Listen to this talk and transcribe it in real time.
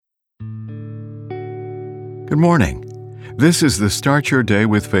Good morning. This is the Start Your Day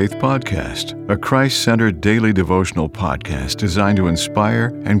with Faith podcast, a Christ-centered daily devotional podcast designed to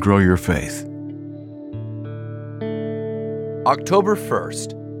inspire and grow your faith. October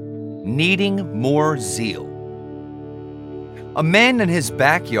 1st, Needing More Zeal. A man in his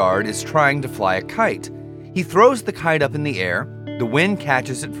backyard is trying to fly a kite. He throws the kite up in the air, the wind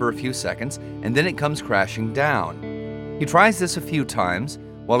catches it for a few seconds, and then it comes crashing down. He tries this a few times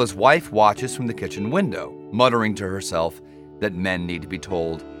while his wife watches from the kitchen window, muttering to herself that men need to be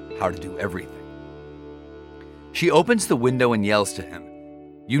told how to do everything. She opens the window and yells to him,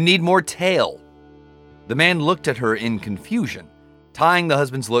 "You need more tail." The man looked at her in confusion. Tying the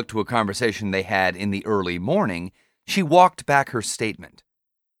husband's look to a conversation they had in the early morning, she walked back her statement.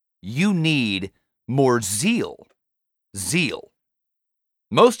 You need more zeal. Zeal.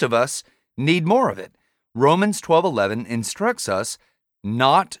 Most of us need more of it. Romans 12:11 instructs us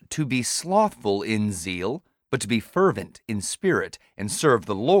not to be slothful in zeal, but to be fervent in spirit and serve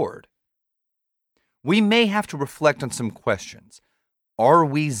the Lord. We may have to reflect on some questions. Are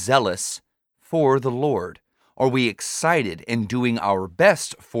we zealous for the Lord? Are we excited and doing our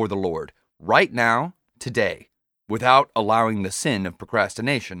best for the Lord right now, today, without allowing the sin of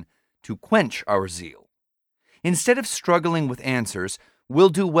procrastination to quench our zeal? Instead of struggling with answers, we'll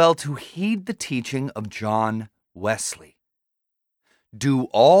do well to heed the teaching of John Wesley. Do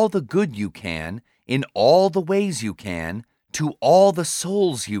all the good you can, in all the ways you can, to all the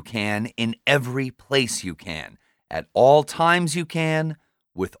souls you can, in every place you can, at all times you can,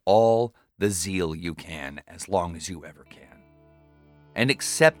 with all the zeal you can, as long as you ever can. And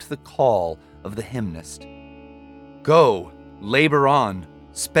accept the call of the hymnist. Go, labor on,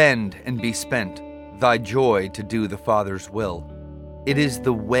 spend and be spent, thy joy to do the Father's will. It is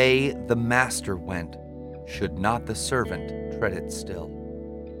the way the Master went, should not the servant tread it still.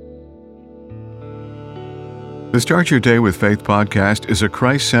 The Start Your Day with Faith podcast is a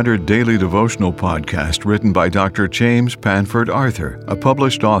Christ-centered daily devotional podcast written by Dr. James Panford Arthur, a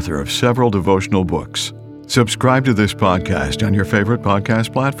published author of several devotional books. Subscribe to this podcast on your favorite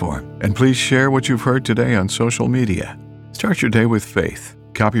podcast platform, and please share what you've heard today on social media. Start your day with faith.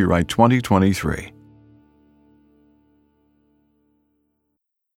 Copyright 2023.